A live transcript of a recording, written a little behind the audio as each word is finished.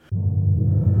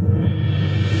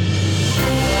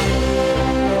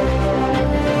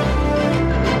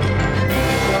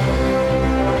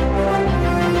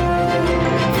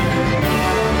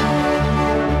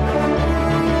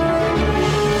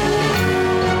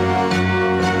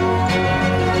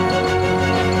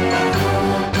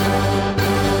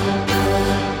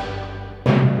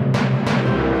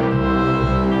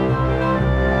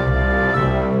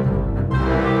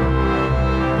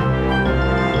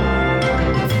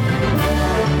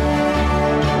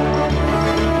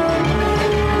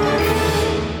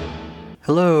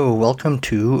welcome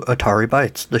to Atari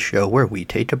Bytes, the show where we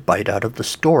take a bite out of the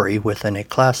story within a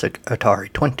classic Atari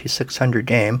 2600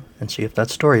 game and see if that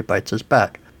story bites us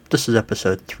back. This is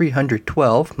episode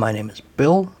 312. My name is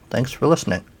Bill. Thanks for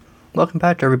listening. Welcome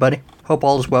back, everybody. Hope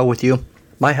all is well with you.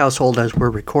 My household, as we're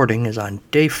recording, is on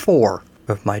day 4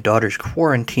 of my daughter's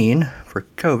quarantine for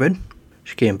COVID.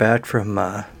 She came back from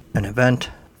an event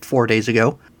 4 days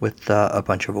ago with a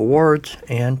bunch of awards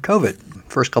and COVID.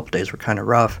 First couple days were kind of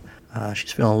rough.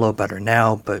 She's feeling a little better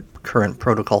now, but current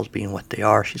protocols being what they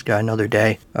are, she's got another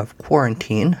day of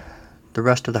quarantine. The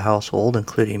rest of the household,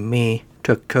 including me,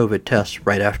 took COVID tests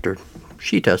right after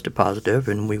she tested positive,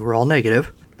 and we were all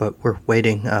negative. But we're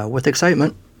waiting with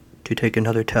excitement to take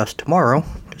another test tomorrow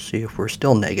to see if we're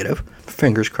still negative.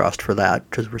 Fingers crossed for that,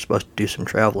 because we're supposed to do some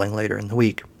traveling later in the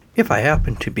week. If I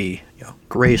happen to be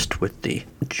graced with the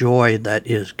joy that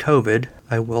is COVID,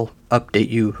 I will update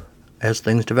you as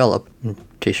things develop, in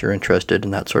case you're interested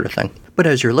in that sort of thing. But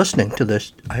as you're listening to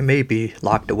this, I may be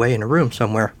locked away in a room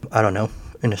somewhere, I don't know,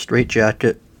 in a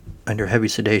straitjacket under heavy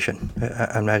sedation.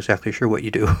 I'm not exactly sure what you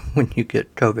do when you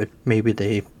get COVID. Maybe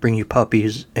they bring you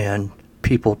puppies and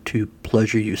people to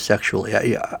pleasure you sexually.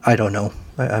 I don't know.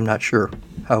 I'm not sure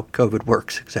how COVID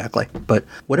works exactly. But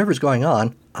whatever's going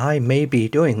on, I may be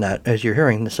doing that as you're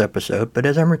hearing this episode. But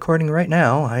as I'm recording right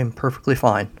now, I'm perfectly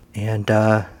fine. And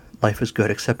life is good,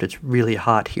 except it's really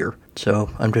hot here. So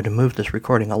I'm going to move this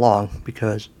recording along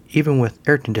because even with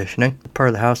air conditioning, the part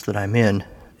of the house that I'm in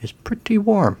is pretty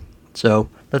warm. So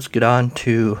let's get on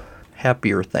to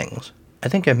happier things. I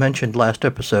think I mentioned last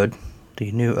episode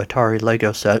the new Atari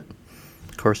Lego set.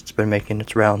 Of course, it's been making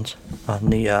its rounds on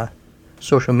the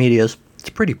social medias. It's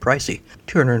pretty pricey,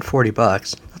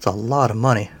 $240. That's a lot of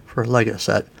money for a Lego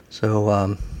set. So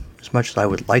as much as I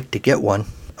would like to get one,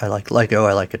 I like Lego,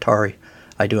 I like Atari.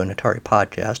 I do an Atari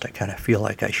podcast. I kind of feel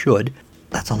like I should.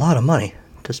 That's a lot of money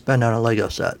to spend on a Lego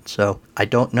set. So I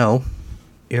don't know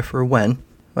if or when.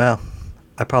 Well,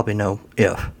 I probably know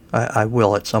if. I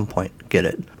will at some point get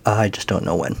it. I just don't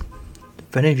know when.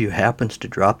 If any of you happens to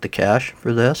drop the cash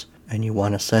for this and you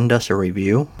want to send us a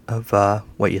review of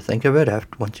what you think of it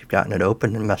once you've gotten it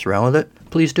open and mess around with it,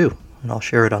 please do, and I'll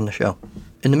share it on the show.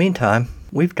 In the meantime,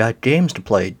 we've got games to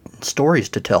play, stories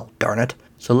to tell, darn it.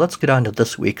 So let's get on to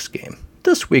this week's game.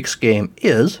 This week's game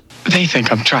is... They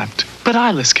think I'm trapped, but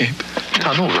I'll escape.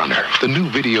 Tunnel Runner, the new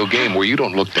video game where you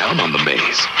don't look down on the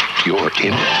maze. You're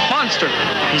in it. Monster!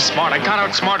 He's smart, I got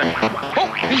outsmarted.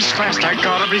 Oh, he's fast, I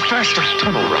gotta be faster.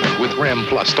 Tunnel Runner with RAM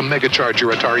Plus to megacharge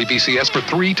your Atari VCS for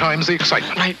 3 times the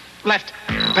excitement. Right, left.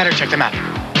 Better check the map.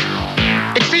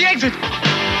 It's the exit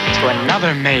to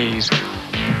another maze.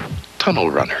 Tunnel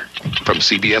Runner from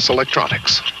CBS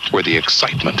Electronics, where the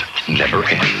excitement never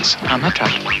ends. I'm not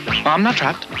trapped. I'm not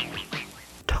trapped.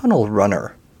 Tunnel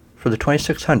Runner for the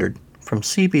 2600 from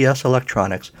CBS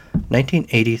Electronics,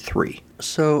 1983.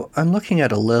 So I'm looking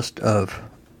at a list of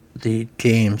the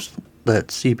games that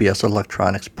CBS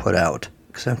Electronics put out,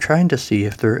 because I'm trying to see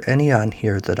if there are any on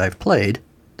here that I've played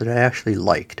that I actually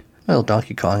liked. Well,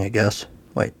 Donkey Kong, I guess.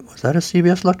 Wait, was that a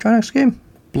CBS Electronics game?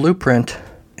 Blueprint,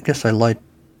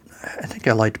 I think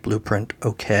I liked Blueprint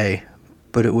okay,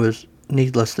 but it was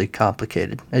needlessly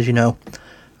complicated. As you know,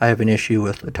 I have an issue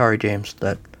with Atari games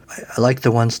that I like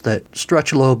the ones that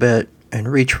stretch a little bit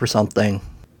and reach for something,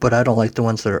 but I don't like the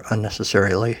ones that are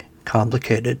unnecessarily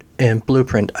complicated. And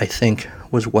Blueprint, I think,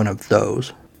 was one of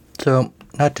those. So,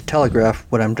 not to telegraph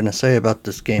what I'm going to say about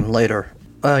this game later.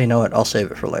 Well, you know what? I'll save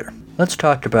it for later. Let's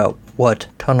talk about what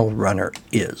Tunnel Runner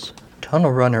is.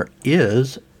 Tunnel Runner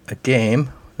is a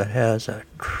game that has a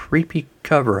creepy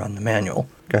cover on the manual.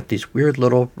 Got these weird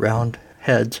little round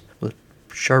heads with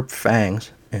sharp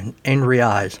fangs and angry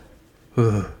eyes.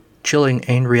 Ugh, chilling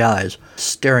angry eyes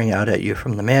staring out at you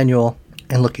from the manual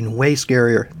and looking way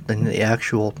scarier than the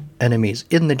actual enemies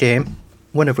in the game,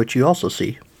 one of which you also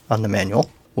see on the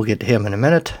manual. We'll get to him in a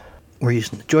minute. We're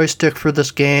using the joystick for this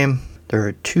game. There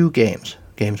are 2 games,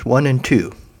 games 1 and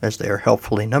 2, as they are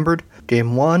helpfully numbered.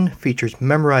 Game 1 features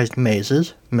memorized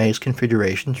mazes. Maze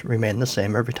configurations remain the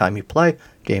same every time you play.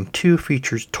 Game 2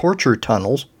 features torture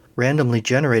tunnels, randomly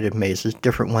generated mazes,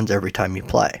 different ones every time you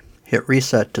play. Hit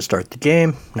reset to start the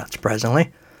game, not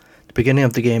surprisingly. The beginning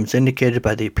of the game is indicated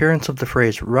by the appearance of the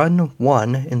phrase Run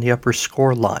 1 in the upper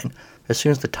score line. As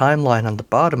soon as the timeline on the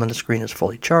bottom of the screen is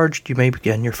fully charged, you may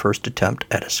begin your first attempt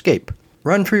at escape.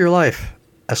 Run for your life!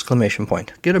 Exclamation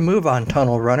point. Get a move on,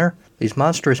 Tunnel Runner. These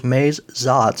monstrous maze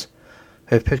zots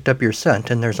have picked up your scent,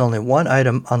 and there's only one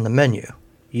item on the menu.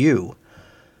 You.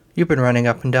 You've been running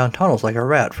up and down tunnels like a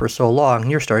rat for so long,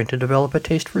 you're starting to develop a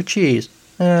taste for cheese.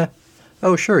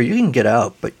 Oh sure, you can get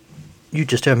out, but you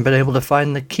just haven't been able to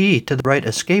find the key to the right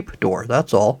escape door,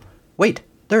 that's all. Wait,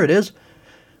 there it is.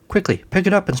 Quickly, pick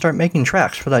it up and start making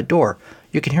tracks for that door.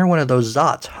 You can hear one of those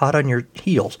zots hot on your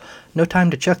heels. No time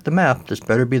to check the map. This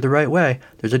better be the right way.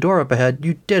 There's a door up ahead.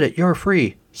 You did it. You're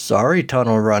free. Sorry,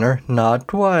 tunnel runner. Not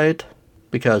quite.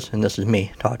 Because, and this is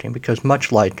me talking, because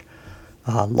much like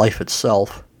life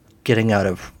itself, getting out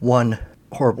of one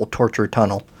horrible torture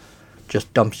tunnel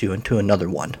just dumps you into another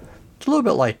one. It's a little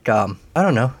bit like, I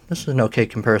don't know, this is an okay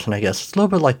comparison, I guess. It's a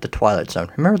little bit like The Twilight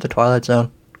Zone. Remember The Twilight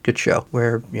Zone? Good show.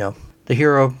 Where, the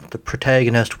hero, the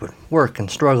protagonist, would work and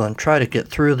struggle and try to get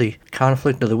through the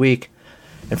conflict of the week.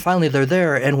 And finally they're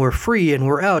there, and we're free, and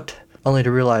we're out, only to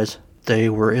realize they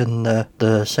were in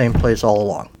the same place all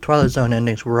along. Twilight Zone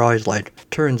endings were always like,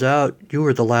 turns out you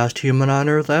were the last human on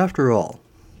Earth after all.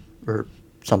 Or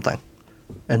something.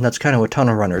 And that's kind of what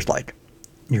Tunnel Runner's like.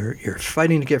 You're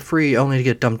fighting to get free, only to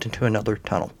get dumped into another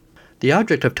tunnel. The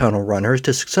object of Tunnel Runner is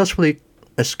to successfully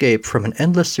escape from an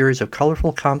endless series of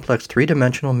colorful, complex,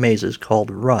 three-dimensional mazes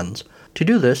called runs. To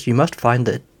do this, you must find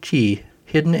the key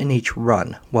hidden in each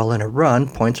run. While in a run,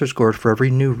 points are scored for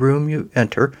every new room you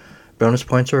enter. Bonus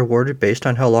points are awarded based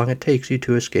on how long it takes you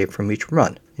to escape from each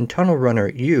run. In Tunnel Runner,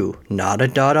 you, not a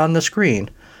dot on the screen,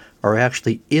 are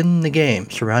actually in the game,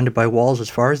 surrounded by walls as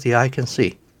far as the eye can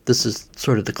see. This is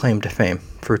sort of the claim to fame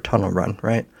for Tunnel Run,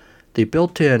 right? The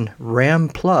built-in RAM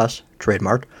Plus,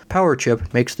 trademark, power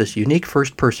chip makes this unique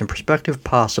first-person perspective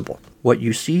possible. What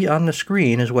you see on the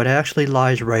screen is what actually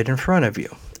lies right in front of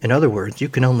you. In other words, you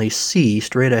can only see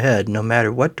straight ahead no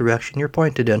matter what direction you're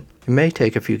pointed in. It may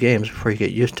take a few games before you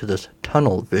get used to this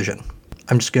tunnel vision.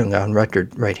 I'm just going to go on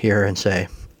record right here and say,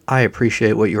 I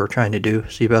appreciate what you were trying to do,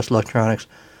 CBS Electronics,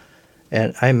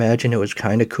 and I imagine it was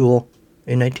kind of cool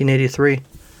in 1983.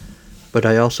 But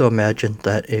I also imagine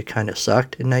that it kind of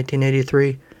sucked in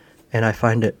 1983, and I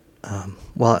find it, I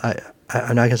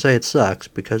can say it sucks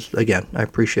because, again, I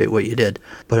appreciate what you did,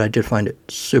 but I did find it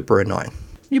super annoying.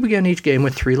 You begin each game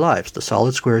with 3 lives. The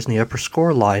solid squares in the upper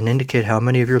score line indicate how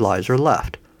many of your lives are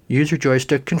left. Use your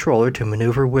joystick controller to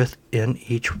maneuver within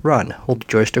each run. Hold the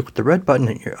joystick with the red button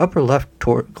in your upper left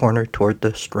corner toward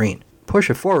the screen. Push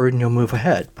it forward and you'll move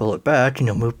ahead. Pull it back and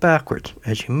you'll move backwards.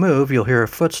 As you move, you'll hear a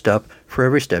footstep for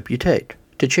every step you take.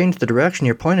 To change the direction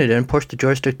you're pointed in, push the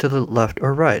joystick to the left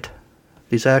or right.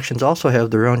 These actions also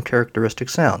have their own characteristic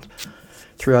sounds.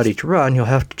 Throughout each run, you'll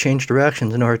have to change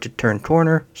directions in order to turn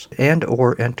corners and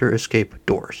or enter escape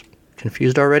doors.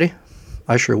 Confused already?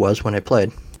 I sure was when I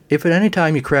played. If at any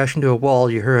time you crash into a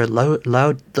wall, you hear a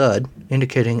loud thud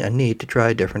indicating a need to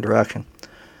try a different direction.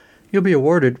 You'll be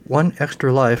awarded 1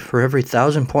 extra life for every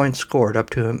 1,000 points scored, up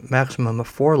to a maximum of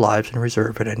 4 lives in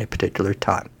reserve at any particular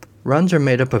time. Runs are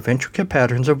made up of intricate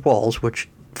patterns of walls which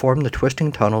form the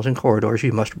twisting tunnels and corridors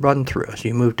you must run through. As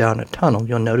you move down a tunnel,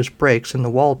 you'll notice breaks in the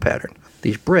wall pattern.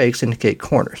 These breaks indicate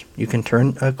corners. You can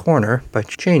turn a corner by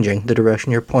changing the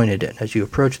direction you're pointed in. As you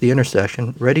approach the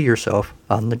intersection, ready yourself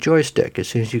on the joystick. As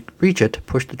soon as you reach it,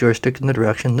 push the joystick in the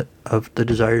direction of the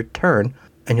desired turn,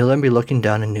 and you'll then be looking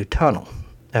down a new tunnel.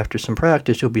 After some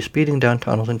practice, you'll be speeding down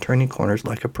tunnels and turning corners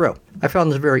like a pro. I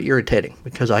found this very irritating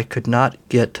because I could not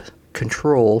get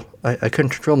control. I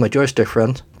couldn't control my joystick,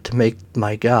 friends, to make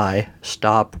my guy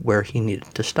stop where he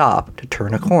needed to stop to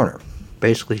turn a corner.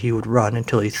 Basically, he would run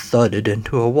until he thudded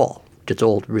into a wall. It gets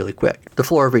old really quick. The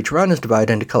floor of each run is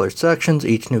divided into colored sections,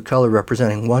 each new color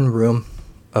representing one room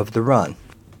of the run.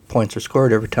 Points are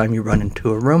scored every time you run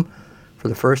into a room for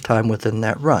the first time within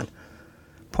that run.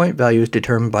 Point value is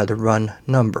determined by the run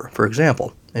number. For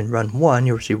example, in run 1,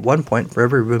 you receive 1 point for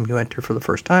every room you enter for the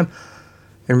first time.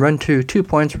 In run 2, 2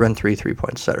 points, run 3, 3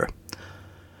 points, etc.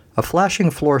 A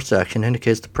flashing floor section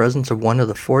indicates the presence of one of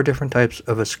the 4 different types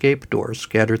of escape doors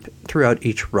scattered throughout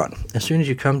each run. As soon as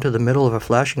you come to the middle of a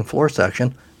flashing floor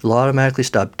section, you'll automatically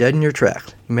stop dead in your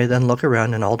tracks. You may then look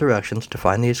around in all directions to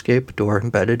find the escape door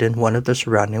embedded in one of the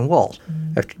surrounding walls.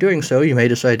 After doing so, you may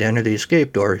decide to enter the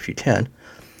escape door if you can,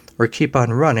 or keep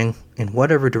on running in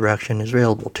whatever direction is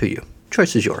available to you.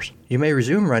 Choice is yours. You may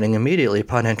resume running immediately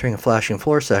upon entering a flashing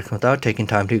floor section without taking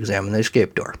time to examine the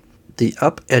escape door. The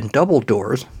up and double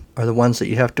doors are the ones that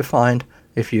you have to find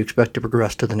if you expect to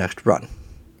progress to the next run.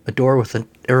 A door with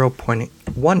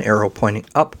one arrow pointing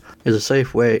up is a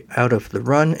safe way out of the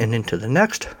run and into the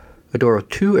next. A door with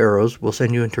 2 arrows will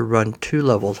send you into run 2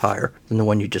 levels higher than the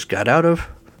one you just got out of.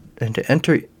 And to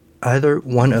enter either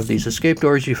one of these escape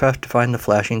doors, you have to find the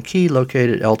flashing key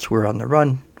located elsewhere on the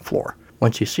run floor.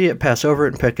 Once you see it, pass over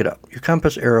it and pick it up. Your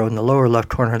compass arrow in the lower left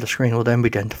corner of the screen will then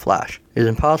begin to flash. It is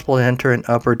impossible to enter an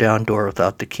up or down door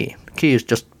without the key. Key is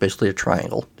just basically a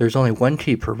triangle. There's only one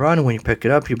key per run, and when you pick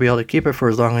it up, you'll be able to keep it for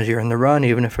as long as you're in the run,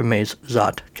 even if a maze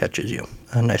Zot catches you.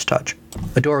 A nice touch.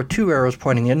 A door with 2 arrows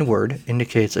pointing inward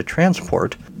indicates a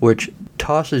transport, which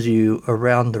tosses you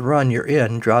around the run you're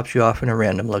in, drops you off in a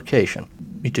random location.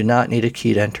 You do not need a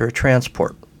key to enter a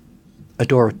transport. A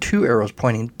door with 2 arrows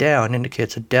pointing down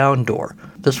indicates a down door.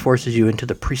 This forces you into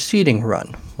the preceding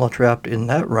run. While trapped in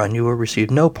that run, you will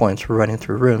receive no points for running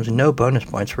through rooms and no bonus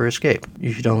points for escape.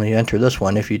 You should only enter this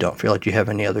one if you don't feel like you have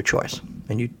any other choice,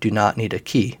 and you do not need a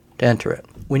key to enter it.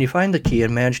 When you find the key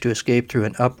and manage to escape through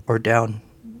an up or double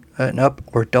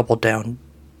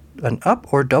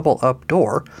up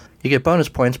door, you get bonus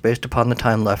points based upon the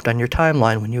time left on your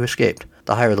timeline when you escaped.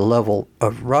 The higher the level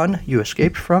of run you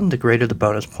escaped from, the greater the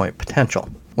bonus point potential.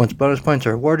 Once bonus points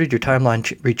are awarded, your timeline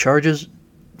recharges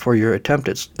for your attempt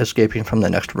at escaping from the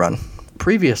next run.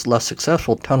 Previous less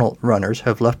successful tunnel runners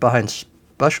have left behind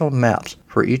special maps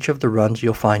for each of the runs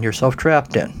you'll find yourself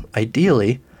trapped in.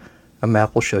 Ideally, a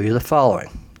map will show you the following: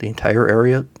 the entire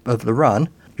area of the run,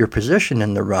 your position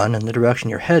in the run and the direction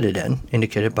you're headed in,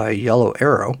 indicated by a yellow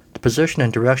arrow, the position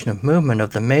and direction of movement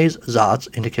of the maze Zots,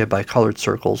 indicated by colored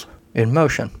circles in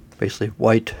motion, basically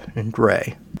white and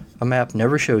gray. A map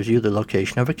never shows you the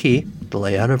location of a key, the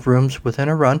layout of rooms within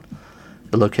a run,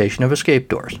 the location of escape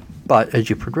doors. But as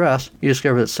you progress, you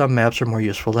discover that some maps are more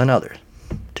useful than others.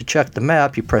 To check the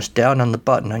map, you press down on the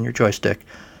button on your joystick,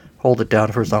 hold it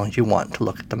down for as long as you want to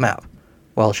look at the map.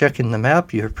 While checking the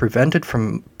map, you are prevented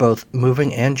from both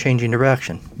moving and changing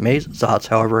direction. Maze Zots,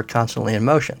 however, are constantly in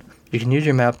motion. You can use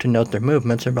your map to note their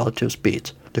movements and relative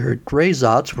speeds. There are gray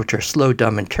Zots, which are slow,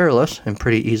 dumb, and careless, and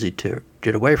pretty easy to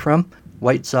get away from.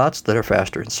 White Zots that are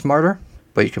faster and smarter,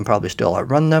 but you can probably still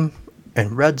outrun them.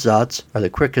 And red Zots are the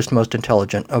quickest, most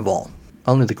intelligent of all.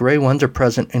 Only the gray ones are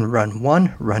present in Run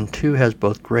 1. Run 2 has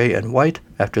both gray and white.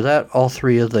 After that, all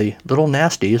 3 of the little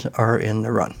nasties are in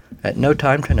the run. At no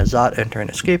time can a Zot enter an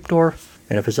escape door,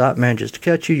 and if a Zot manages to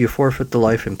catch you, you forfeit the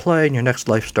life in play, and your next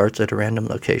life starts at a random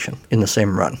location in the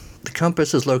same run. The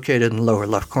compass is located in the lower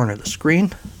left corner of the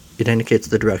screen. It indicates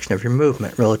the direction of your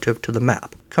movement relative to the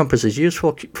map. Compass is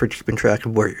useful for keeping track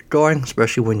of where you're going,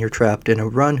 especially when you're trapped in a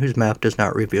run whose map does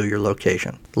not reveal your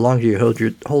location. The longer you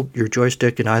hold your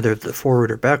joystick in either the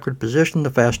forward or backward position, the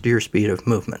faster your speed of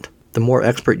movement. The more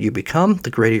expert you become,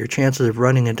 the greater your chances of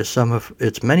running into some of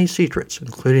its many secrets,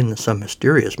 including some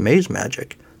mysterious maze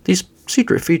magic. These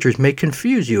secret features may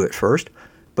confuse you at first,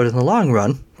 but in the long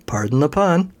run, pardon the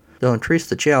pun, they'll increase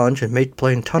the challenge and make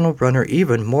playing Tunnel Runner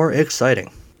even more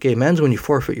exciting. Game ends when you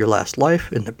forfeit your last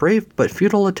life in the brave but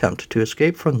futile attempt to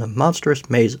escape from the monstrous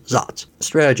maze Zots.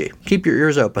 Strategy. Keep your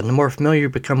ears open. The more familiar you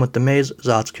become with the maze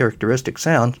Zots' characteristic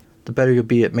sounds, the better you'll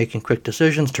be at making quick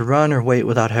decisions to run or wait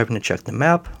without having to check the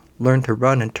map. Learn to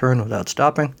run and turn without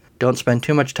stopping. Don't spend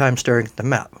too much time staring at the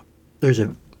map. There's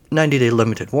a 90-day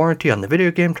limited warranty on the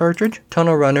video game cartridge.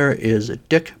 Tunnel Runner is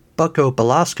Dick Bucko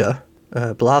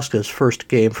Balaska's first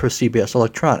game for CBS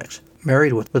Electronics.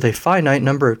 Married with a finite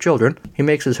number of children, he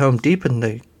makes his home deep in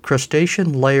the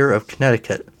crustacean layer of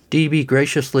Connecticut. DB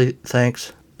graciously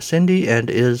thanks Cindy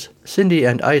and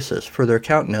Isis for their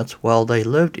countenance while they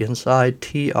lived inside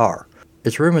TR.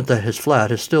 It's rumored that his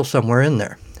flat is still somewhere in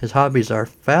there. His hobbies are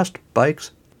fast bikes,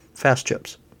 fast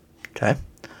chips. Okay.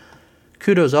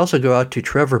 Kudos also go out to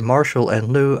Trevor Marshall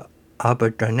and Lou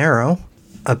Abagnaro,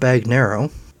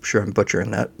 sure I'm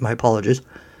butchering that, my apologies,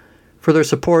 for their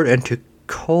support, and to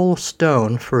Cole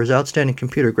Stone for his outstanding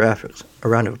computer graphics. A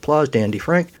round of applause to Andy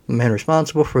Frank, the man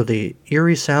responsible for the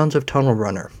eerie sounds of Tunnel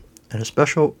Runner. And a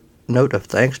special note of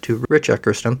thanks to Rich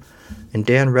Eckerston and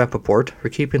Dan Rappaport for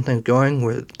keeping things going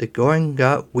where the going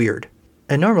got weird.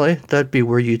 And normally, that'd be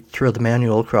where you'd throw the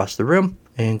manual across the room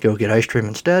and go get ice cream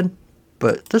instead.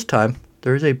 But this time,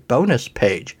 there's a bonus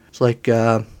page. It's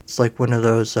like one of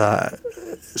those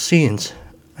scenes.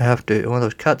 One of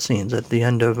those cut scenes at the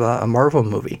end of a Marvel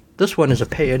movie. This one is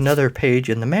another page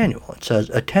in the manual. It says,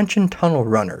 "Attention Tunnel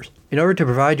Runners. In order to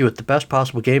provide you with the best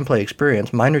possible gameplay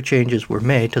experience, minor changes were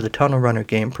made to the Tunnel Runner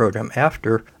game program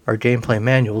after our gameplay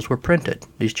manuals were printed.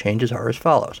 These changes are as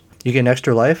follows. You get an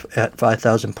extra life at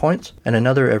 5,000 points, and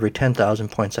another every 10,000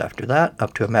 points after that,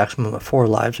 up to a maximum of 4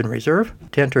 lives in reserve.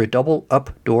 To enter a double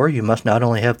up door, you must not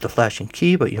only have the flashing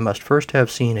key, but you must first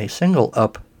have seen a single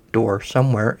up door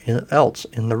somewhere else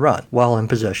in the run while in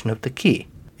possession of the key.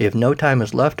 If no time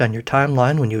is left on your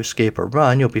timeline when you escape a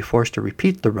run, you'll be forced to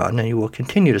repeat the run, and you will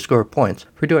continue to score points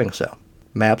for doing so.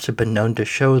 Maps have been known to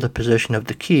show the position of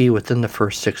the key within the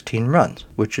first 16 runs,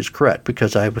 which is correct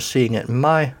because I was seeing it in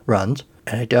my runs,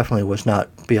 and I definitely was not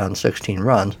beyond 16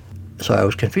 runs. So I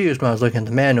was confused when I was looking at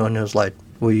the manual, and it was like,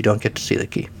 well, you don't get to see the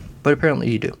key. But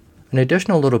apparently you do. An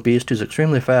additional little beast who's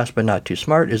extremely fast but not too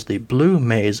smart is the Blue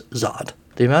Maze Zot.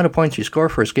 The amount of points you score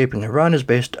for escaping a run is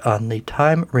based on the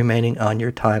time remaining on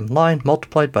your timeline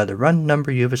multiplied by the run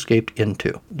number you've escaped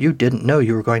into. You didn't know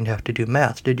you were going to have to do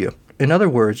math, did you? In other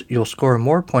words, you'll score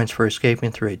more points for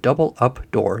escaping through a double up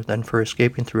door than for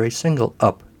escaping through a single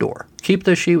up door. Keep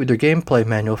this sheet with your gameplay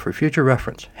manual for future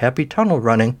reference. Happy tunnel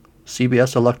running,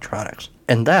 CBS Electronics.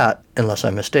 And that, unless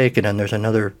I'm mistaken and there's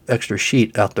another extra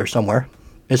sheet out there somewhere,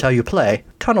 is how you play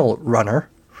Tunnel Runner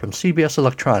from CBS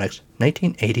Electronics,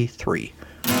 1983.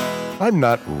 I'm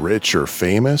not rich or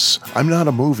famous. I'm not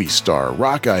a movie star,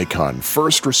 rock icon,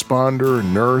 first responder,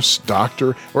 nurse,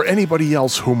 doctor, or anybody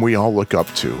else whom we all look up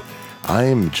to.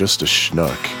 I'm just a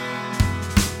schnook.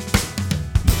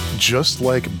 Just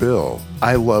like Bill,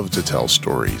 I love to tell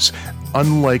stories.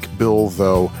 Unlike Bill,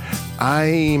 though,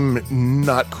 I'm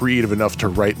not creative enough to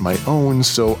write my own,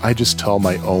 so I just tell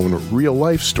my own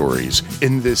real-life stories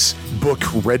in this book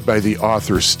read by the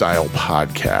author style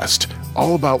podcast,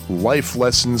 all about life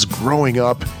lessons growing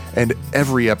up, and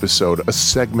every episode a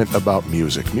segment about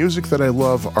music. Music that I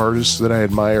love, artists that I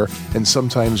admire, and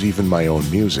sometimes even my own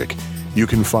music. You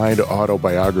can find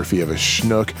Autobiography of a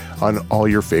Schnook on all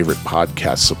your favorite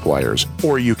podcast suppliers,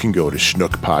 or you can go to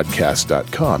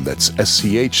schnookpodcast.com. That's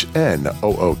SCHNOOK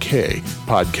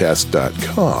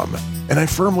podcast.com. And I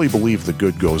firmly believe the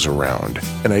good goes around,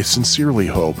 and I sincerely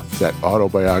hope that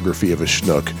Autobiography of a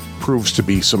Schnook proves to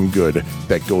be some good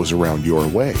that goes around your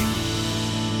way.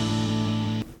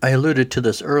 I alluded to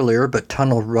this earlier, but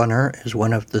Tunnel Runner is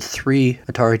one of the 3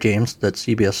 Atari games that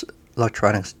CBS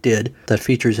Electronics did that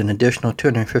features an additional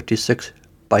 256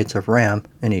 bytes of RAM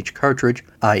in each cartridge,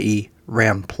 i.e.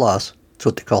 RAM Plus. That's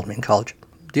what they called me in college.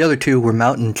 The other 2 were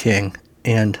Mountain King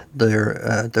and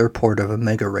their port of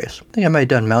Omega Race. I think I might have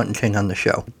done Mountain King on the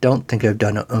show. Don't think I've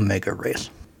done Omega Race.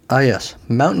 Ah yes,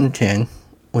 Mountain King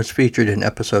was featured in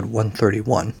episode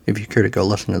 131, if you care to go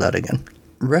listen to that again.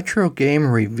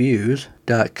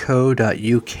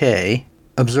 RetroGameReviews.co.uk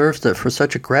observes that for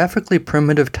such a graphically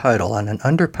primitive title on an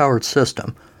underpowered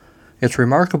system, it's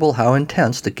remarkable how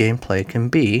intense the gameplay can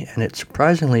be, and it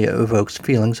surprisingly evokes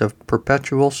feelings of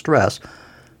perpetual stress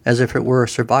as if it were a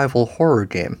survival horror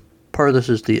game. Part of this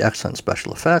is the excellent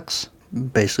special effects.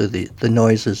 Basically, the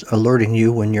noise is alerting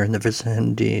you when you're in the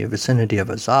vicinity of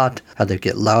a Zot, how they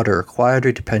get louder or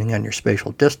quieter depending on your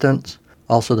spatial distance.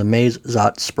 Also, the Maze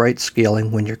Zot sprite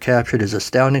scaling when you're captured is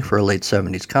astounding for a late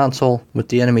 70s console, with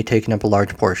the enemy taking up a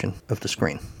large portion of the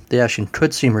screen. The action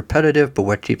could seem repetitive, but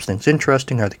what keeps things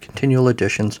interesting are the continual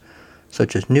additions,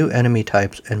 such as new enemy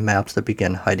types and maps that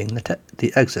begin hiding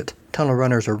the exit. Tunnel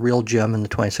Runner is a real gem in the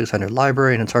 2600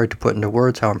 library, and it's hard to put into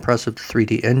words how impressive the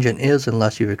 3D engine is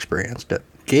unless you've experienced it.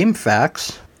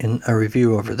 GameFAQs, in a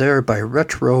review over there by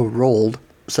Retro Rolled,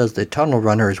 says that Tunnel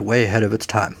Runner is way ahead of its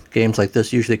time. Games like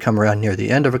this usually come around near the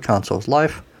end of a console's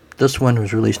life. This one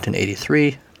was released in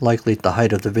 '83, likely at the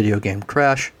height of the video game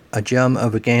crash, a gem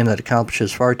of a game that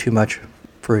accomplishes far too much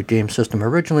for a game system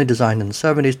originally designed in the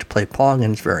 70s to play Pong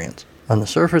and its variants. On the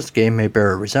surface, the game may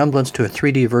bear a resemblance to a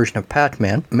 3D version of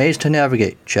Pac-Man, maze to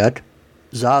navigate, check,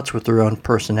 Zots with their own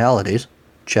personalities,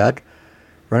 check,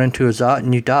 run into a Zot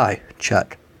and you die,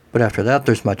 check. But after that,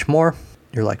 there's much more.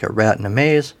 You're like a rat in a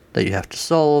maze that you have to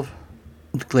solve.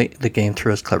 The game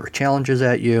throws clever challenges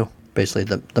at you, basically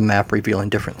the map revealing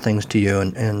different things to you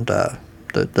and the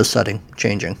setting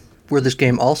changing. Where this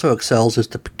game also excels is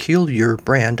the peculiar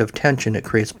brand of tension it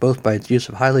creates, both by its use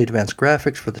of highly advanced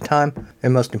graphics for the time,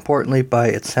 and most importantly by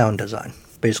its sound design.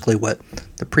 Basically what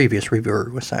the previous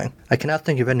reviewer was saying. I cannot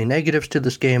think of any negatives to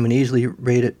this game and easily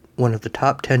rate it one of the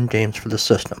top 10 games for the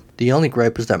system. The only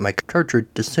gripe is that my cartridge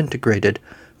disintegrated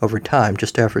over time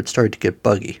just after it started to get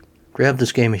buggy. Grab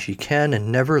this game if you can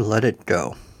and never let it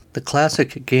go. The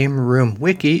classic Game Room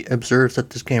Wiki observes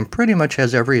that this game pretty much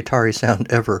has every Atari sound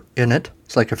ever in it.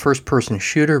 It's like a first-person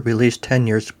shooter released 10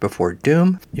 years before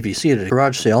Doom. If you see it at a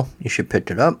garage sale, you should pick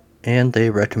it up, and they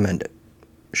recommend it.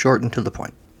 Short and to the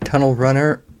point. Tunnel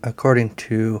Runner, according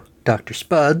to Dr.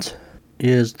 Spuds,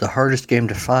 is the hardest game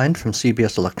to find from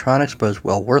CBS Electronics, but is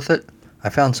well worth it. I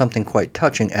found something quite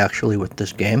touching, actually, with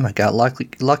this game. I got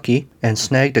lucky and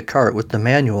snagged a cart with the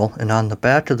manual, and on the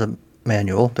back of the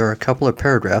manual, there are a couple of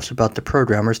paragraphs about the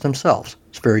programmers themselves.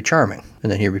 It's very charming.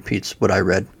 And then he repeats what I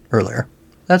read earlier.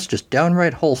 That's just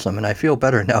downright wholesome, and I feel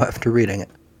better now after reading it.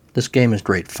 This game is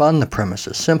great fun. The premise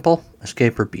is simple.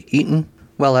 Escape or be eaten.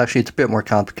 Well, actually, it's a bit more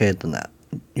complicated than that.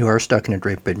 You are stuck in a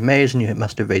great big maze, and you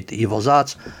must evade the evil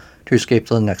Zots to escape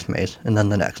to the next maze, and then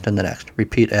the next, and the next.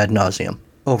 Repeat ad nauseum.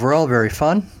 Overall, very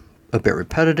fun. A bit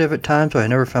repetitive at times, but I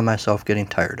never found myself getting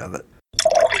tired of it.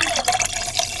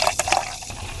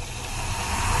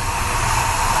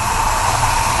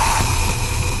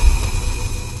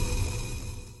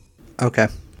 Okay.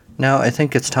 Now I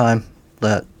think it's time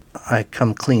that I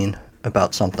come clean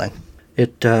about something.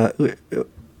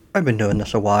 I've been doing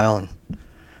this a while, and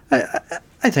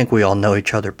I think we all know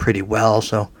each other pretty well,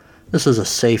 so this is a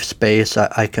safe space.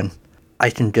 I can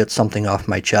get something off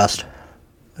my chest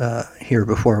here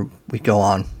before we go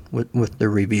on with the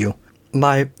review.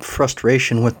 My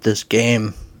frustration with this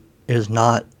game is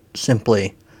not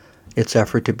simply its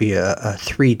effort to be a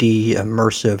 3D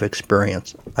immersive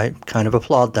experience. I kind of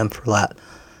applaud them for that.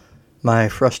 My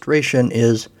frustration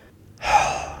is,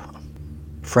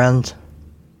 friends,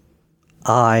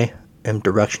 I am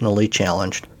directionally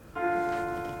challenged.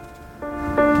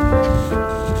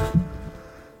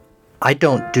 I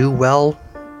don't do well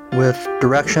with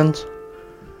directions.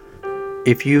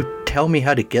 If you tell me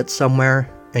how to get somewhere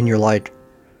and you're like,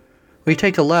 we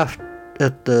take a left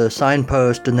at the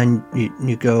signpost and then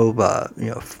you go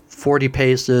 40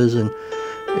 paces and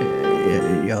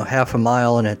half a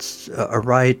mile and it's a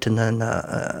right and then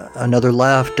another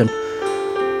left and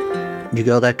you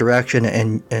go that direction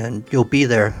and you'll be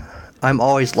there. I'm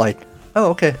always like, oh,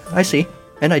 okay, I see.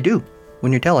 And I do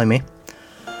when you're telling me.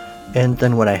 And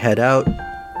then when I head out,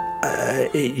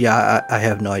 I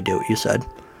have no idea what you said.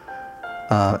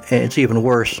 And it's even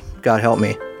worse, God help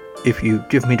me, if you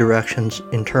give me directions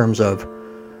in terms of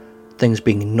things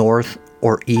being north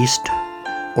or east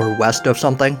or west of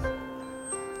something.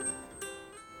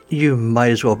 You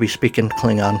might as well be speaking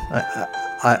Klingon.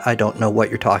 I don't know what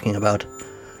you're talking about.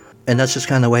 And that's just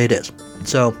kind of the way it is.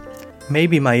 So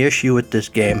maybe my issue with this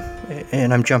game,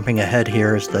 and I'm jumping ahead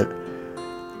here, is that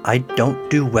I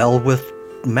don't do well with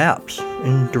maps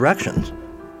and directions.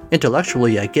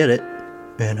 Intellectually, I get it,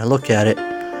 and I look at it.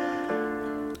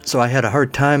 So I had a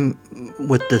hard time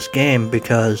with this game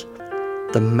because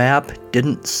the map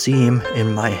didn't seem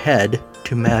in my head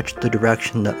to match the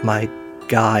direction that my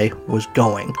guy was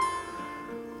going.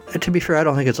 And to be fair, I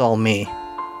don't think it's all me.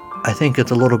 I think it's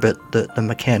a little bit the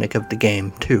mechanic of the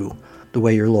game, too. The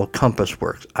way your little compass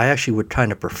works. I actually would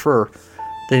kind of prefer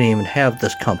they didn't even have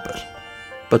this compass.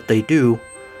 But they do,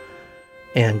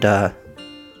 and I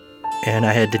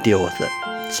had to deal with it.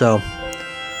 So,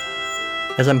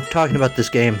 as I'm talking about this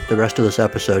game the rest of this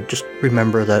episode, just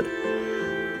remember that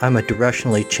I'm a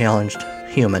directionally challenged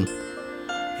human,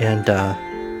 and,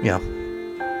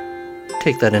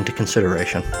 take that into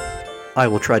consideration. I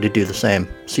will try to do the same,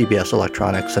 CBS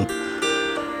Electronics, and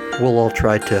we'll all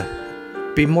try to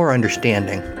be more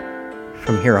understanding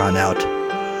from here on out.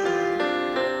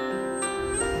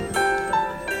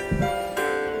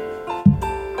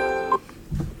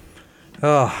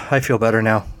 Oh, I feel better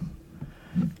now.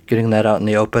 Getting that out in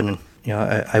the open, and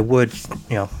I would,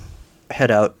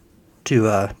 head out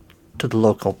to the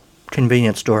local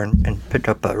convenience store and pick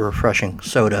up a refreshing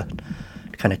soda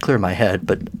to kind of clear my head,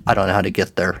 but I don't know how to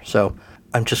get there, so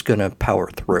I'm just gonna power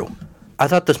through. I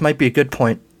thought this might be a good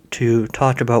point to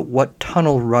talk about what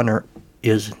Tunnel Runner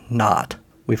is not.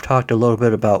 We've talked a little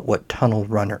bit about what Tunnel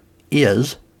Runner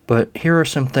is, but here are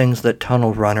some things that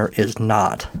Tunnel Runner is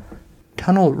not.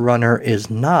 Tunnel Runner is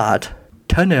not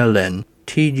Tunnelen,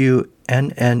 Tunnelen,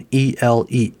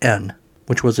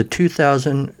 which was a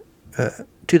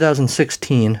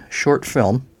 2016 short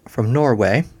film from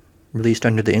Norway, released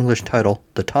under the English title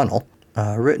The Tunnel,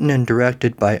 written and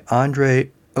directed by Andre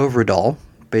Øvredal,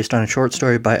 based on a short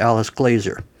story by Alice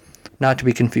Glazer, not to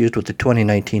be confused with the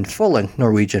 2019 full-length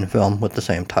Norwegian film with the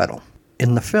same title.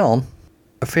 In the film,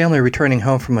 a family returning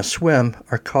home from a swim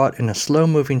are caught in a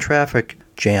slow-moving traffic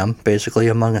jam, basically,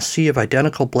 among a sea of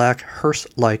identical black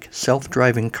hearse-like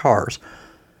self-driving cars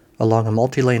along a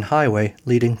multi-lane highway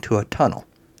leading to a tunnel.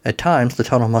 At times, the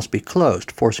tunnel must be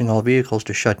closed, forcing all vehicles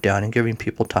to shut down and giving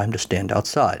people time to stand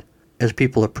outside. As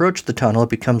people approach the tunnel, it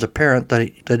becomes apparent that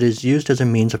it is used as a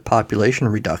means of population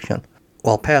reduction.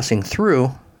 While passing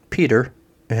through, Peter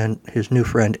and his new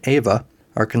friend Ava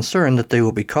are concerned that they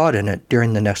will be caught in it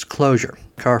during the next closure.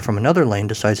 A car from another lane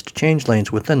decides to change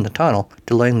lanes within the tunnel,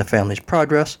 delaying the family's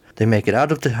progress. They make it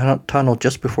out of the tunnel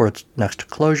just before its next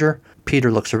closure.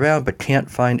 Peter looks around but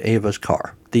can't find Ava's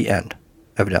car. The end,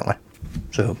 evidently.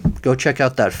 So go check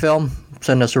out that film.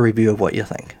 Send us a review of what you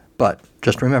think. But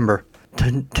just remember,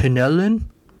 Tunnelen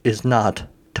is not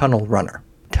Tunnel Runner.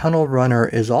 Tunnel Runner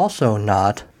is also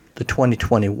not the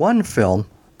 2021 film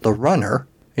The Runner,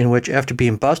 in which, after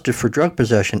being busted for drug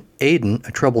possession, Aiden,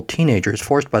 a troubled teenager, is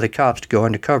forced by the cops to go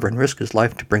undercover and risk his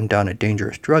life to bring down a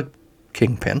dangerous drug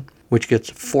kingpin, which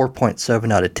gets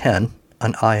 4.7 out of 10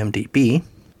 on IMDb.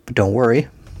 But don't worry,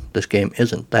 this game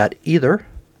isn't that either.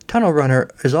 Tunnel Runner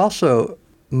is also,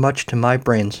 much to my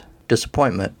brain's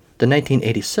disappointment, the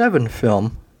 1987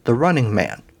 film The Running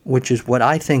Man, which is what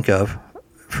I think of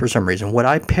for some reason. What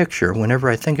I picture whenever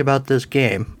I think about this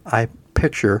game, I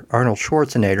picture Arnold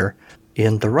Schwarzenegger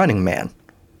in The Running Man.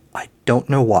 I don't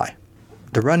know why.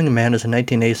 The Running Man is a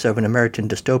 1987 American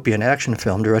dystopian action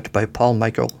film directed by Paul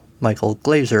Michael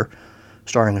Glazer,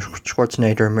 starring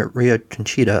Schwarzenegger, Maria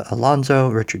Conchita Alonso,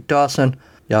 Richard Dawson,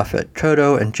 Yaphet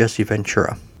Kotto, and Jesse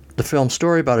Ventura. The film's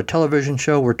story about a television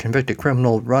show where convicted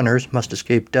criminal runners must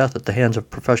escape death at the hands of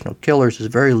professional killers is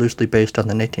very loosely based on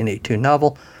the 1982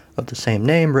 novel of the same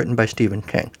name written by Stephen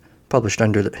King, published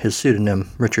under his pseudonym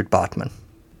Richard Bachman.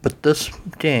 But this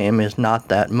game is not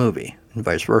that movie, and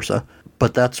vice versa.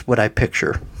 But that's what I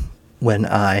picture when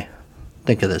I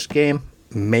think of this game.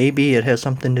 Maybe it has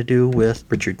something to do with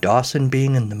Richard Dawson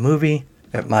being in the movie.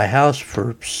 At my house,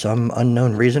 for some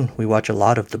unknown reason, we watch a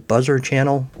lot of the Buzzer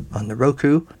channel on the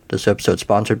Roku. This episode's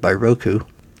sponsored by Roku.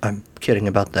 I'm kidding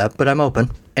about that, but I'm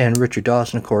open. And Richard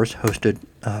Dawson, of course, hosted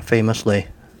famously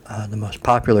the most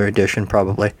popular edition,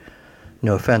 probably,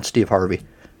 no offense, Steve Harvey,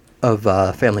 of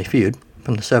Family Feud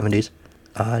from the 70s,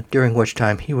 during which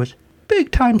time he was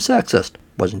big-time sexist.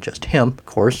 Wasn't just him, of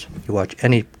course. You watch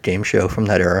any game show from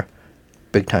that era,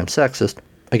 big-time sexist.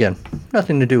 Again,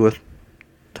 nothing to do with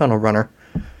Tunnel Runner,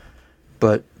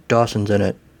 but Dawson's in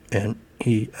it, and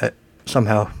he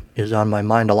somehow is on my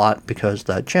mind a lot because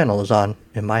that channel is on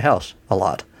in my house a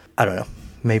lot. I don't know.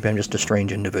 Maybe I'm just a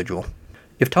strange individual.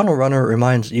 If Tunnel Runner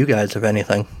reminds you guys of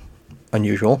anything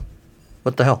unusual,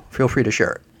 what the hell? Feel free to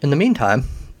share it. In the meantime,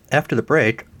 after the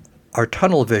break, our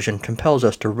tunnel vision compels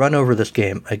us to run over this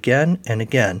game again and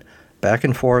again, back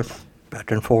and forth,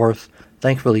 back and forth.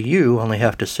 Thankfully, you only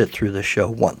have to sit through this show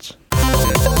once.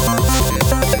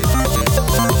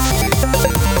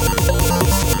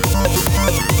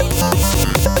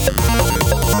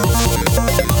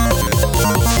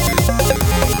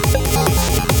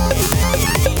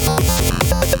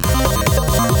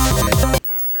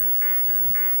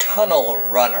 Tunnel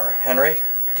Runner. Henry,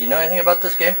 do you know anything about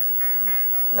this game?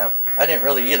 No, I didn't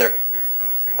really either.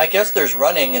 I guess there's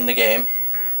running in the game,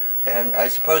 and I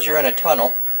suppose you're in a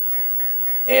tunnel,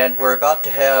 and we're about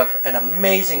to have an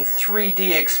amazing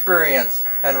 3D experience.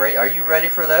 Henry, are you ready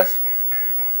for this?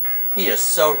 He is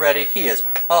so ready. He is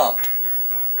pumped.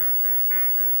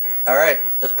 Alright,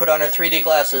 let's put on our 3D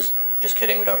glasses. Just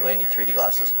kidding, we don't really need 3D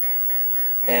glasses.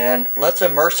 And let's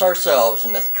immerse ourselves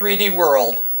in the 3D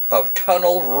world of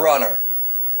Tunnel Runner.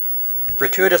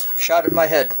 Gratuitous shot in my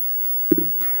head.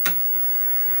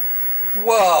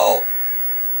 Whoa!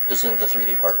 This isn't the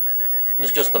 3D part. This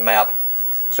is just the map.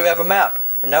 So we have a map.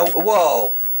 And now,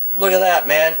 whoa! Look at that,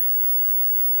 man.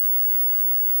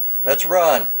 Let's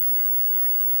run.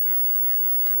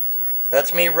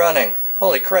 That's me running.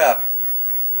 Holy crap.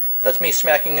 That's me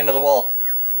smacking into the wall.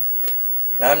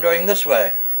 Now I'm going this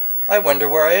way. I wonder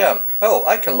where I am. Oh,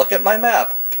 I can look at my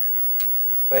map.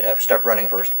 Wait, I have to stop running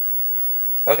first.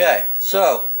 Okay,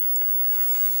 so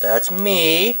that's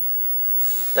me.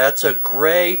 That's a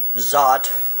gray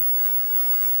Zot.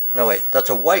 No, wait, that's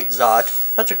a white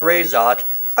Zot. That's a gray Zot.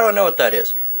 I don't know what that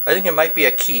is. I think it might be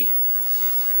a key.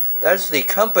 That's the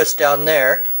compass down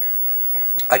there.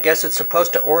 I guess it's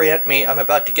supposed to orient me. I'm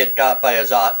about to get got by a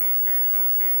Zot.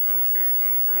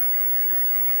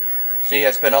 See,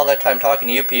 I spent all that time talking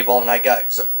to you people, and I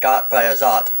got by a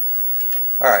Zot.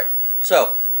 Alright,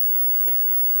 so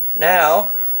now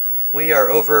we are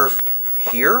over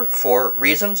here for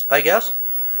reasons, I guess.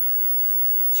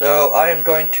 So I am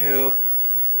going to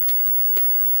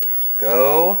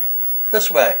go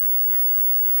this way.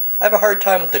 I have a hard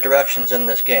time with the directions in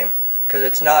this game because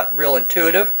it's not real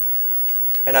intuitive,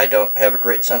 and I don't have a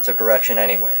great sense of direction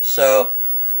anyway. So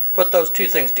put those two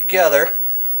things together,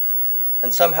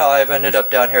 and somehow I've ended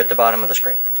up down here at the bottom of the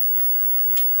screen.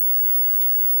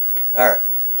 Alright,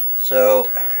 so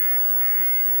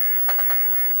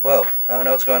whoa, I don't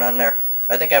know what's going on there.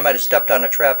 I think I might have stepped on a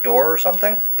trap door or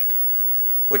something,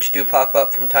 which do pop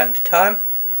up from time to time.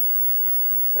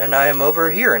 And I am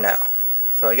over here now.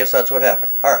 So I guess that's what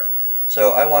happened. Alright,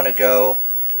 so I want to go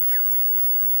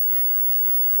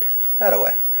that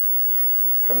way,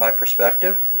 from my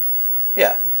perspective.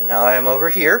 Yeah, now I am over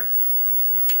here.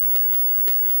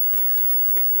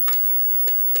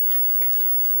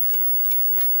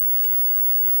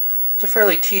 It's a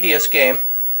fairly tedious game.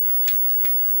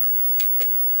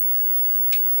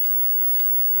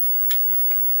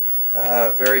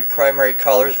 Very primary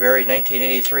colors, very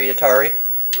 1983 Atari.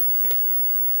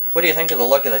 What do you think of the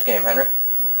look of this game, Henry?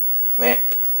 Man,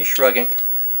 he's shrugging,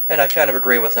 and I kind of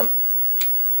agree with him.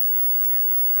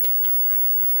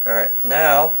 Alright,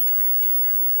 now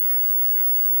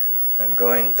I'm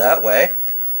going that way.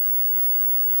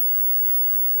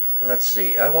 Let's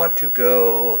see, I want to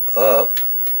go up.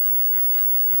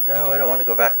 No, I don't want to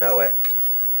go back that way.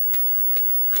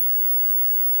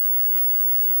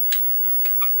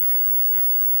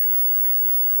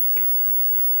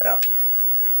 Yeah.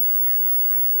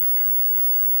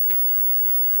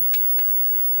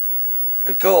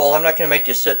 The goal, I'm not going to make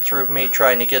you sit through me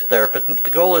trying to get there, but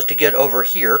the goal is to get over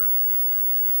here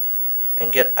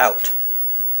and get out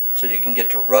so that you can get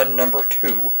to run number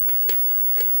 2.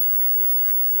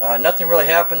 Nothing really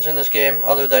happens in this game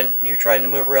other than you trying to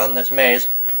move around this maze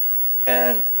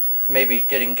and maybe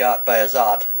getting got by a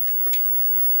Zot.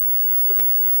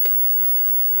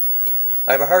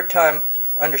 I have a hard time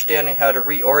understanding how to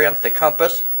reorient the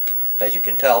compass, as you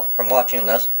can tell from watching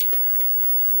this.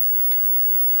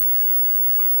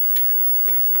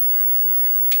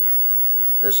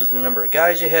 This is the number of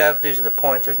guys you have, these are the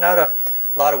points. There's not a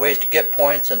lot of ways to get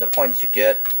points, and the points you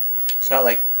get, it's not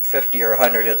like 50 or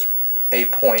 100, it's a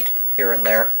point here and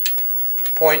there. The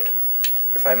point,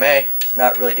 if I may, is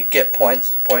not really to get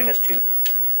points. The point is to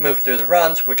move through the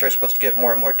runs, which are supposed to get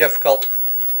more and more difficult,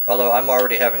 although I'm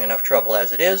already having enough trouble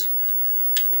as it is.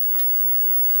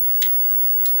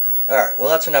 Alright, well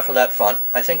that's enough of that fun.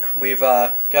 I think we've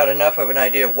got enough of an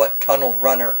idea of what Tunnel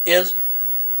Runner is.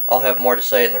 I'll have more to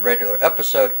say in the regular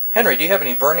episode. Henry, do you have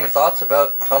any burning thoughts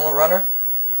about Tunnel Runner?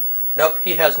 Nope,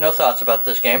 he has no thoughts about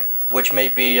this game, which may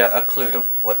be a clue to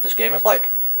what this game is like.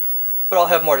 But I'll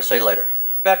have more to say later.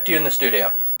 Back to you in the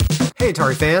studio. Hey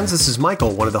Atari fans, this is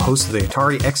Michael, one of the hosts of the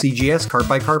Atari XEGS Cart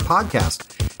by Cart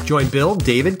podcast. Join Bill,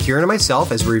 David, Kieran, and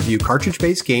myself as we review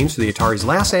cartridge-based games for the Atari's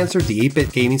last answer to the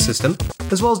 8-bit gaming system,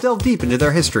 as well as delve deep into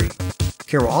their history.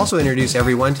 Kieran will also introduce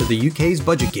everyone to the UK's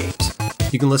budget games.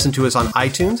 You can listen to us on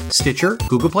iTunes, Stitcher,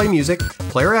 Google Play Music,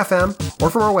 Player FM, or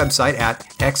from our website at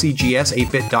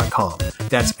xegs8bit.com.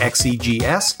 That's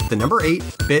xegs, the number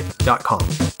 8bit.com.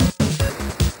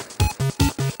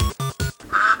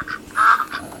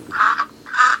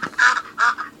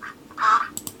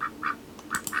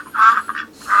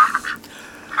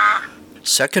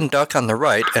 Second Duck on the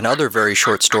Right and Other Very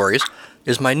Short Stories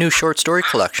is my new short story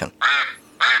collection.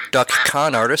 Duck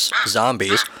Con Artists,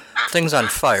 Zombies, Things on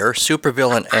Fire,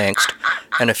 Supervillain Angst,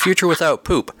 and A Future Without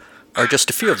Poop are just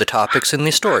a few of the topics in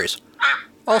these stories.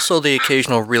 Also the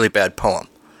occasional really bad poem.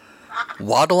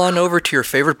 Waddle on over to your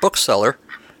favorite bookseller,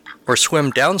 or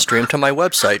swim downstream to my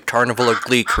website,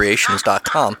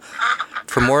 carnivalofgleecreations.com,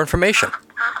 for more information.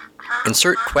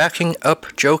 Insert quacking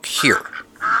up joke here.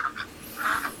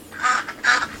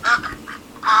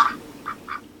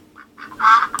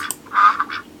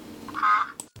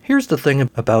 Here's the thing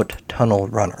about Tunnel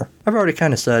Runner. I've already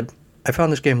kind of said, I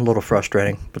found this game a little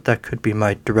frustrating, but that could be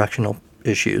my directional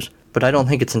issues. But I don't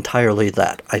think it's entirely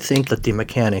that. I think that the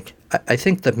mechanic, I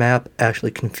think the map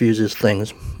actually confuses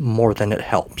things more than it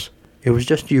helps. It was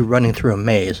just you running through a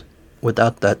maze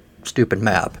without that stupid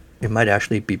map. It might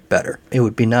actually be better. It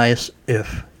would be nice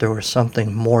if there was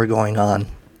something more going on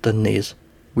than these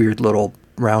weird little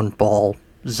round ball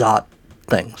Zot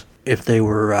things. If they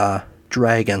were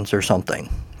dragons or something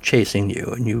chasing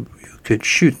you and you could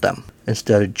shoot them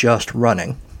instead of just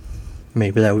running,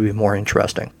 maybe that would be more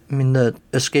interesting. I mean, the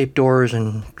escape doors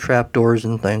and trap doors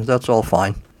and things, that's all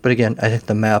fine. But again, I think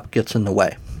the map gets in the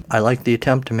way. I like the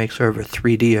attempt to make sort of a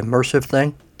 3D immersive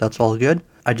thing. That's all good.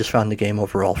 I just found the game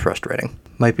overall frustrating.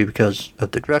 Might be because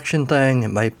of the direction thing. It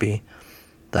might be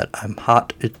that I'm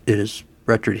hot. It is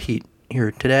retro heat here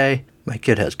today. My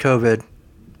kid has COVID.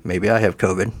 Maybe I have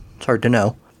COVID. It's hard to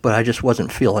know. But I just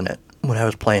wasn't feeling it when I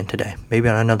was playing today. Maybe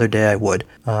on another day I would.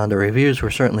 The reviews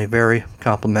were certainly very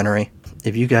complimentary.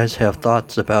 If you guys have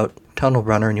thoughts about Tunnel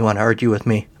Runner and you want to argue with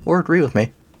me or agree with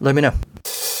me, let me know.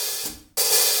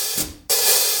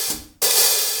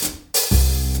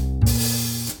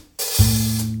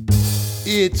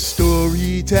 It's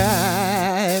story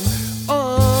time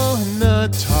on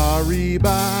Atari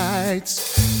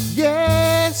Bytes.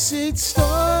 Yes, it's story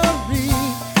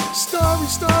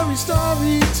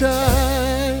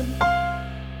time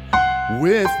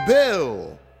with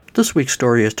Bill. This week's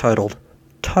story is titled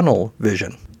Tunnel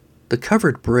Vision. The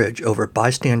covered bridge over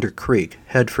Bystander Creek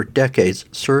had for decades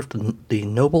served the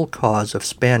noble cause of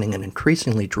spanning an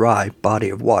increasingly dry body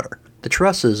of water. The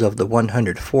trusses of the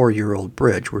 104-year-old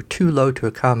bridge were too low to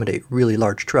accommodate really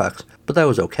large trucks, but that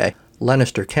was okay.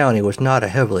 Lannister County was not a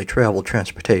heavily traveled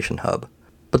transportation hub.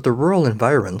 But the rural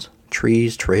environs,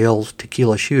 trees, trails,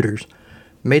 tequila shooters,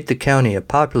 made the county a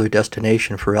popular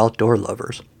destination for outdoor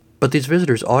lovers. But these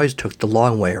visitors always took the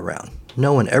long way around.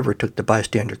 No one ever took the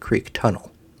Bystander Creek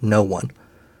Tunnel. No one.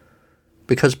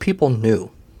 Because people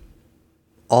knew.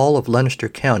 All of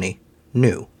Lannister County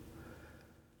knew.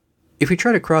 If you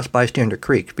try to cross Bystander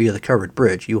Creek via the covered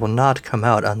bridge, you will not come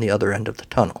out on the other end of the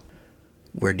tunnel.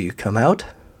 Where do you come out?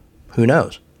 Who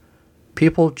knows?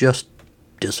 People just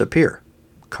disappear.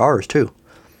 Cars, too.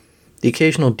 The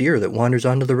occasional deer that wanders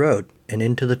onto the road and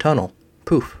into the tunnel.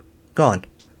 Poof. Gone.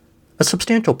 A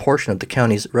substantial portion of the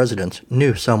county's residents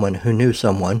knew someone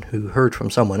who heard from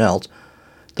someone else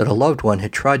that a loved one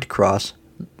had tried to cross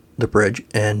the bridge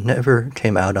and never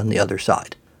came out on the other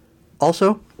side.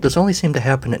 Also, this only seemed to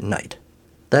happen at night.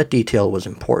 That detail was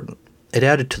important. It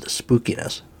added to the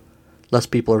spookiness. Less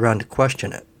people around to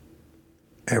question it.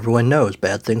 Everyone knows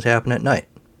bad things happen at night,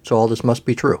 so all this must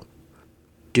be true.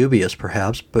 Dubious,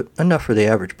 perhaps, but enough for the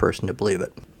average person to believe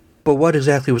it. But what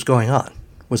exactly was going on?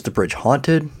 Was the bridge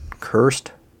haunted?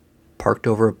 Cursed? Parked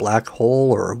over a black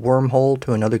hole or a wormhole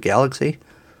to another galaxy?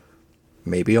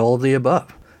 Maybe all of the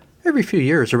above. Every few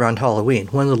years around Halloween,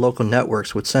 one of the local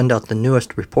networks would send out the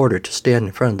newest reporter to stand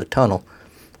in front of the tunnel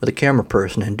with a camera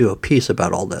person and do a piece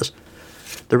about all this.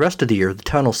 The rest of the year, the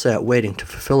tunnel sat waiting to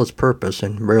fulfill its purpose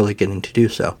and rarely getting to do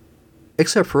so.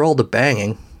 Except for all the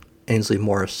banging, Ainsley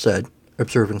Morris said,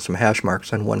 observing some hash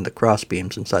marks on one of the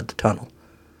crossbeams inside the tunnel.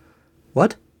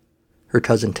 What? Her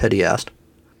cousin Teddy asked.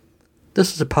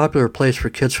 This is a popular place for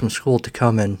kids from school to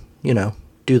come and,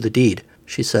 do the deed,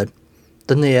 she said.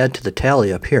 Then they add to the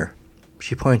tally up here.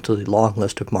 She pointed to the long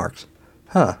list of marks.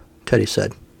 Huh, Teddy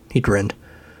said. He grinned.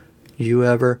 You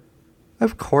ever?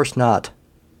 Of course not,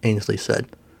 Ainsley said.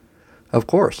 Of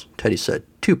course, Teddy said.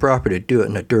 Too proper to do it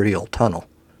in a dirty old tunnel.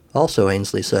 Also,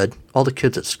 Ainsley said, all the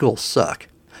kids at school suck.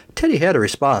 Teddy had a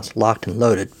response locked and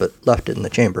loaded, but left it in the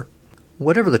chamber.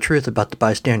 Whatever the truth about the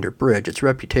Bystander Bridge, its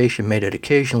reputation made it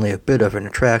occasionally a bit of an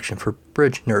attraction for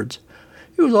bridge nerds.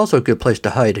 It was also a good place to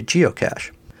hide a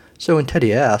geocache. So when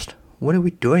Teddy asked, what are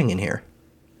we doing in here?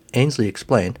 Ainsley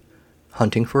explained,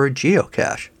 hunting for a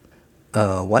geocache.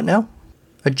 What now?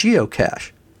 A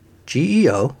geocache.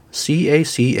 Geocache.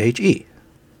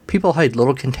 People hide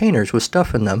little containers with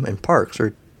stuff in them in parks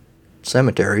or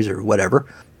cemeteries or whatever,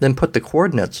 then put the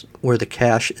coordinates where the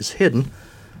cache is hidden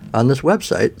on this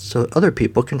website so other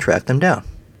people can track them down.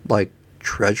 Like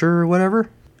treasure or whatever?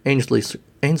 Ainsley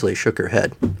shook her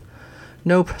head.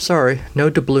 Nope, sorry,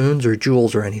 no doubloons or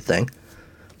jewels or anything.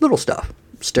 Little stuff.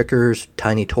 Stickers,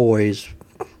 tiny toys,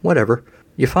 whatever.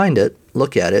 You find it,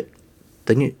 look at it,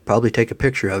 then you probably take a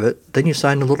picture of it, then you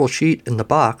sign a little sheet in the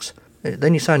box,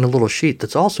 then you sign a little sheet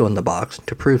that's also in the box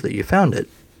to prove that you found it,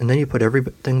 and then you put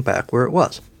everything back where it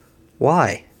was.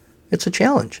 Why? It's a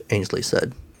challenge, Ainsley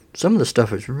said. Some of the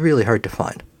stuff is really hard to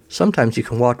find. Sometimes you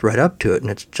can walk right up to it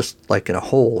and it's just like in a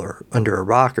hole or under a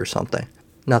rock or something.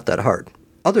 Not that hard.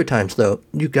 Other times, though,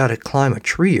 you gotta climb a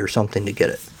tree or something to get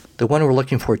it. The one we're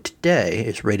looking for today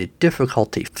is rated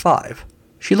difficulty 5.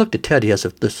 She looked at Teddy as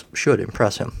if this should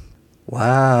impress him.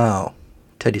 Wow,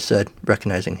 Teddy said,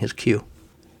 recognizing his cue.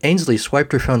 Ainsley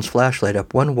swiped her phone's flashlight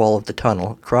up one wall of the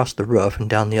tunnel, across the roof, and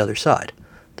down the other side.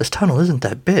 This tunnel isn't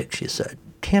that big, she said.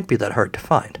 Can't be that hard to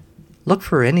find. Look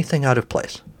for anything out of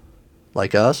place.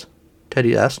 Like us?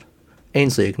 Teddy asked.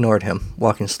 Ainsley ignored him,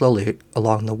 walking slowly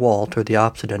along the wall toward the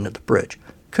opposite end of the bridge.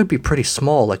 Could be pretty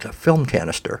small, like a film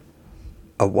canister.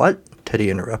 A what? Teddy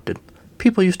interrupted.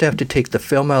 People used to have to take the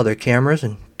film out of their cameras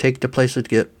and take it to places to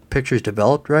get pictures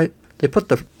developed, right? They put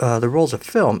the rolls of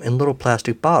film in little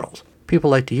plastic bottles. People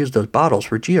like to use those bottles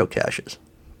for geocaches.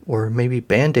 Or maybe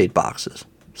Band-Aid boxes.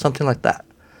 Something like that.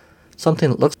 Something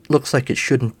that looks like it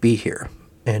shouldn't be here,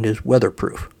 and is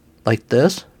weatherproof. Like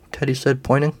this? Teddy said,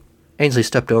 pointing. Ainsley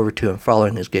stepped over to him,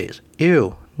 following his gaze.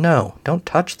 Ew, no, don't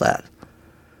touch that.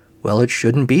 Well, it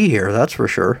shouldn't be here, that's for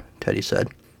sure, Teddy said.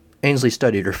 Ainsley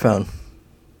studied her phone.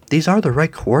 These are the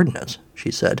right coordinates,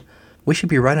 she said. We should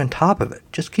be right on top of it.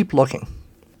 Just keep looking.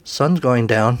 Sun's going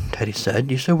down, Teddy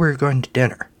said. You said we were going to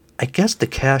dinner. I guess the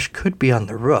cache could be on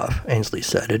the roof, Ainsley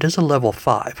said. It is a level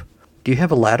 5. Do you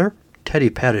have a ladder?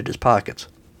 Teddy patted his pockets.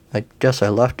 I guess I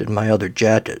left it in my other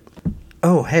jacket.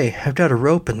 Oh, hey, I've got a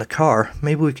rope in the car.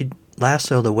 Maybe we could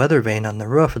lasso the weather vane on the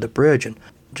roof of the bridge and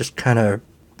just kind of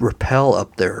rappel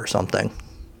up there or something.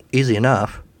 Easy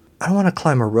enough. I don't want to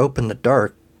climb a rope in the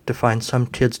dark to find some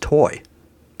kid's toy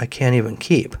I can't even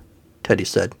keep, Teddy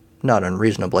said, not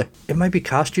unreasonably. It might be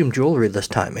costume jewelry this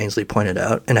time, Ainsley pointed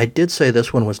out, and I did say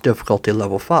this one was difficulty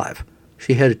level 5.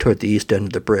 She headed toward the east end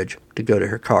of the bridge to go to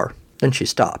her car. Then she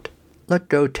stopped. Let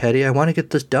go, Teddy. I want to get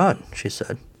this done, she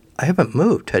said. I haven't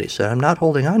moved, Teddy said. I'm not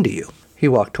holding on to you. He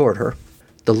walked toward her.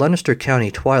 The Lannister County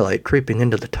twilight creeping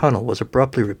into the tunnel was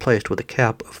abruptly replaced with a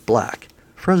cap of black.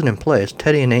 Frozen in place,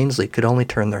 Teddy and Ainsley could only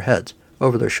turn their heads.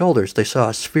 Over their shoulders, they saw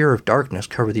a sphere of darkness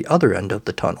cover the other end of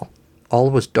the tunnel. All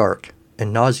was dark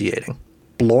and nauseating.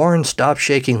 Blorn, stop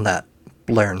shaking that,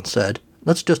 Blairn said.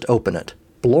 Let's just open it.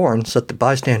 Blorn set the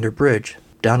Bystander Bridge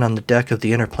down on the deck of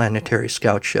the interplanetary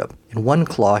scout ship. In one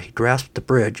claw, he grasped the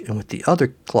bridge, and with the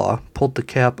other claw, pulled the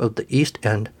cap of the east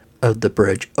end of the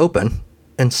bridge open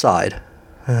and sighed.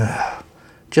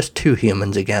 Just 2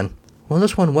 humans again. Well,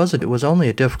 this one wasn't. It was only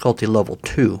a difficulty level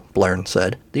 2, Blorn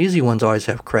said. The easy ones always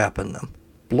have crap in them.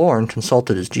 Blorn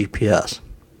consulted his GPS.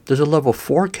 There's a level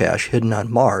 4 cache hidden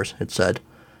on Mars, it said.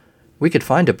 We could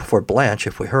find it before Blanche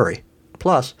if we hurry.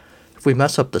 Plus, if we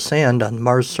mess up the sand on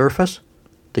Mars' surface,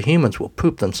 the humans will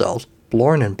poop themselves.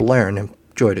 Blorn and Blaren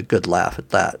enjoyed a good laugh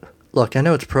at that. Look, I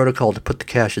know it's protocol to put the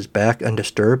caches back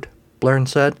undisturbed, Blaren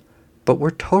said, but we're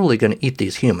totally going to eat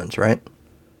these humans, right?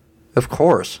 Of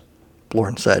course,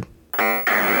 Blorn said.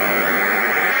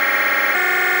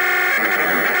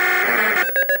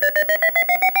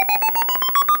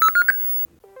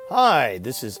 Hi,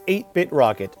 this is 8-Bit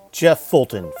Rocket, Jeff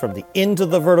Fulton from the Into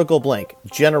the Vertical Blank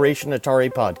Generation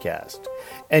Atari podcast.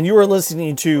 And you are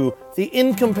listening to the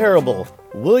incomparable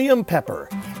William Pepper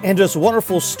and his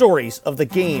wonderful stories of the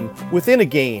game within a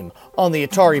game on the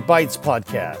Atari Bytes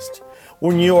podcast.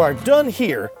 When you are done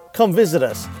here, come visit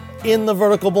us in the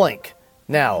Vertical Blank.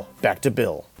 Now, back to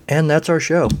Bill. And that's our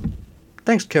show.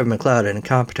 Thanks to Kevin MacLeod and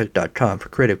Incompetech.com for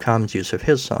Creative Commons use of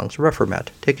his songs Reformat,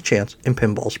 Take a Chance, and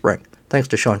Pinball Spring. Thanks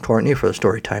to Sean Courtney for the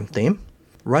Storytime theme.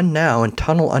 Run now and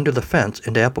tunnel under the fence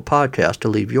into Apple Podcasts to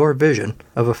leave your vision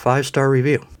of a 5-star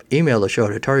review. Email the show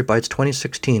at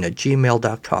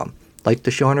AtariBytes2016@gmail.com. Like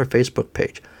the show on our Facebook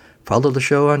page. Follow the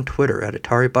show on Twitter at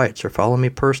Atari Bytes or follow me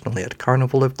personally at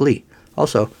Carnival of Glee.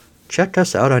 Also, check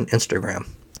us out on Instagram.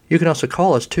 You can also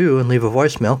call us too and leave a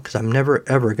voicemail because I'm never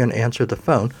ever going to answer the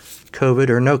phone, COVID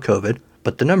or no COVID.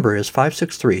 But the number is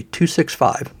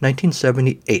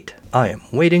 563-265-1978. I am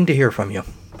waiting to hear from you.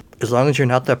 As long as you're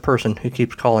not that person who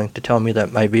keeps calling to tell me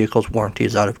that my vehicle's warranty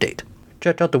is out of date.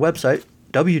 Check out the website,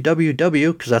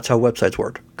 www, because that's how websites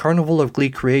work,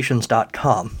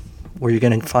 carnivalofgleecreations.com, where you're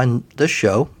going to find this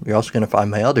show. You're also going to find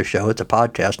my other show. It's a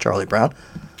podcast, Charlie Brown.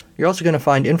 You're also going to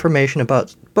find information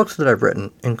about books that I've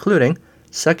written, including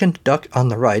Second Duck on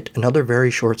the Right and other very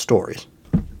short stories.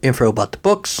 Info about the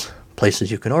books,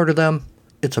 places you can order them.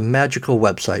 It's a magical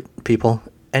website, people.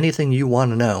 Anything you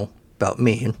want to know about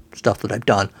me and stuff that I've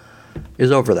done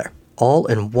is over there, all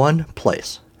in one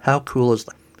place. How cool is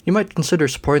that? You might consider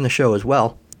supporting the show as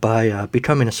well by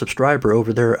becoming a subscriber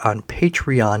over there on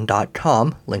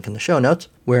patreon.com, link in the show notes,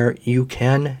 where you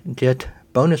can get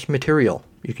bonus material.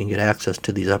 You can get access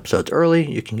to these episodes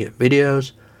early. You can get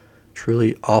videos,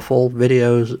 truly awful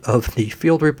videos of the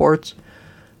field reports.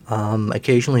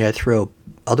 Occasionally I throw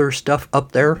other stuff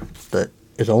up there that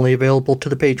is only available to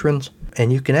the patrons,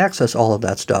 and you can access all of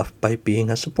that stuff by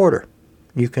being a supporter.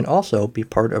 You can also be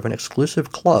part of an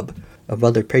exclusive club of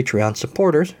other Patreon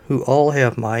supporters who all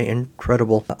have my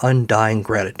incredible, undying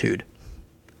gratitude.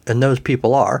 And those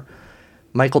people are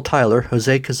Michael Tyler,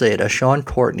 Jose Cazeta, Sean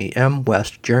Courtney, M.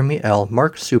 West, Jeremy L.,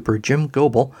 Mark Super, Jim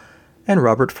Goebel, and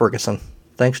Robert Ferguson.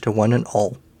 Thanks to one and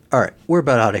all. Alright, we're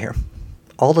about out of here.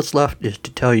 All that's left is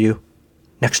to tell you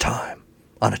next time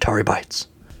on Atari Bytes.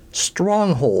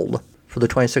 Stronghold for the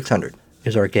 2600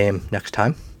 is our game next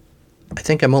time. I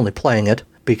think I'm only playing it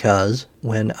because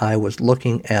when I was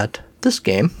looking at this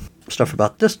game, stuff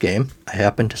about this game, I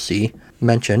happened to see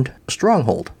mentioned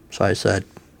Stronghold. So I said,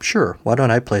 sure, why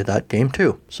don't I play that game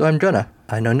too? So I'm gonna.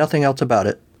 I know nothing else about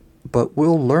it, but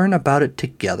we'll learn about it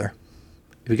together.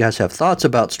 If you guys have thoughts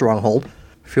about Stronghold,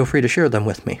 feel free to share them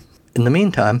with me. In the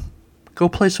meantime, go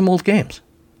play some old games.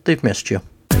 They've missed you.